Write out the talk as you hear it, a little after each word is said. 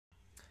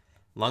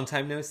Long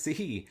time no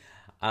see.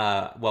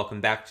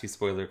 Welcome back to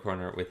Spoiler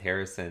Corner with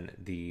Harrison,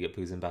 the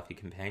Booze and Buffy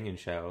companion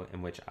show,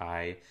 in which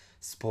I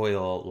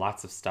spoil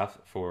lots of stuff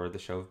for the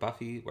show of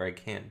Buffy, where I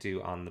can't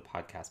do on the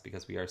podcast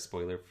because we are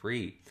spoiler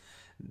free.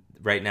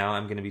 Right now,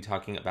 I'm going to be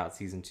talking about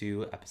season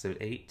 2, episode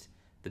 8,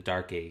 The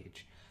Dark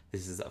Age.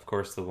 This is, of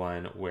course, the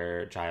one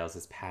where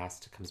Giles'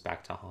 past comes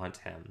back to haunt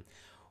him.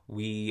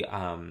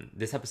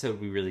 This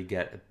episode, we really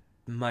get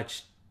a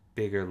much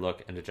bigger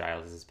look into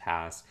Giles'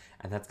 past,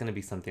 and that's going to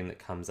be something that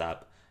comes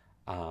up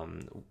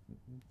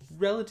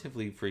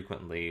relatively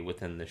frequently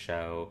within the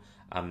show,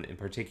 in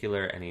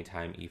particular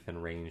anytime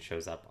Ethan Rain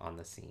shows up on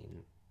the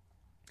scene.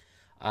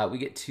 We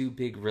get two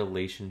big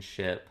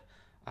relationship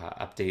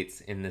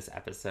updates in this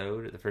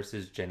episode. The first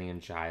is Jenny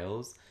and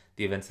Giles.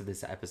 The events of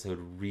this episode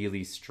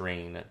really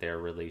strain their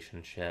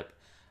relationship,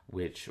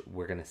 which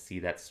we're going to see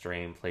that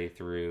strain play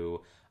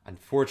through,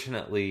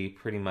 unfortunately,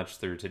 pretty much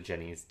through to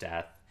Jenny's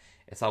death.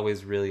 It's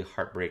always really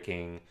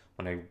heartbreaking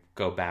when I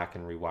go back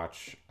and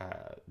rewatch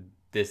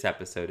this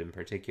episode in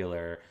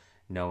particular,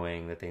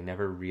 knowing that they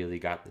never really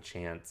got the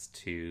chance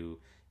to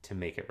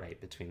make it right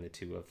between the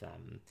two of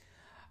them.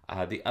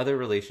 The other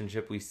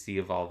relationship we see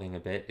evolving a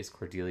bit is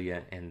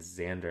Cordelia and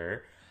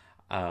Xander.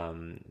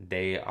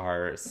 They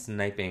are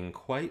sniping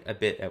quite a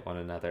bit at one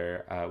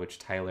another, which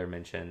Tyler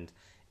mentioned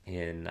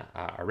in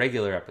a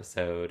regular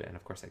episode. And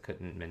of course, I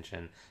couldn't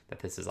mention that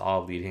this is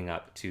all leading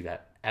up to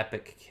that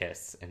epic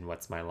kiss in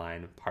What's My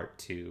Line Part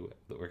 2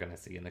 that we're going to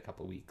see in a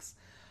couple weeks.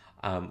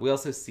 We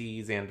also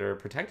see Xander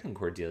protecting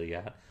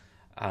Cordelia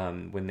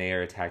when they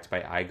are attacked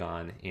by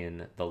Igon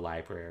in the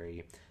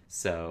library.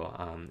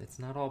 So it's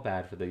not all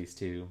bad for these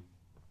two.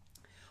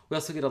 We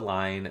also get a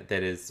line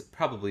that is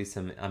probably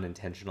some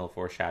unintentional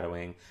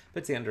foreshadowing,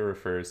 but Xander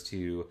refers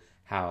to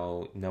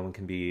how no one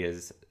can be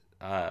as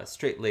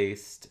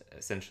straight-laced,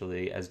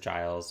 essentially, as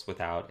Giles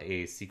without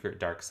a secret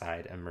dark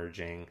side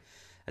emerging.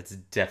 That's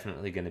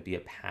definitely going to be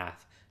a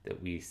path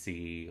that we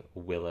see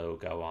Willow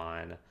go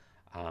on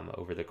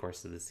over the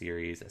course of the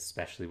series,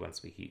 especially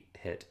once we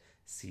hit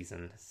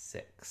season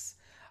 6.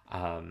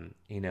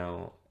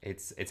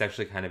 It's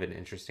actually kind of an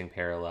interesting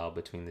parallel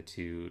between the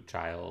two,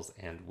 Giles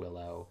and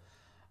Willow.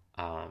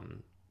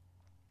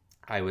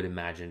 I would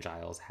imagine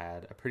Giles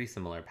had a pretty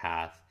similar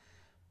path,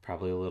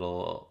 probably a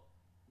little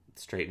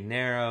straight and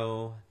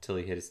narrow till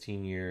he hit his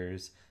teen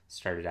years,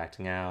 started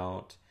acting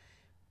out,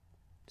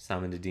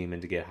 summoned a demon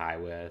to get high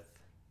with.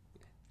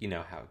 You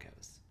know how it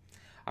goes.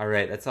 All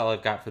right, that's all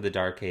I've got for the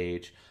Dark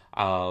Age.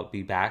 I'll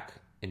be back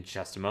in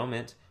just a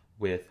moment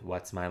with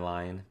What's My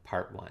Line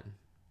Part 1.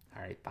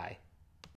 All right, bye.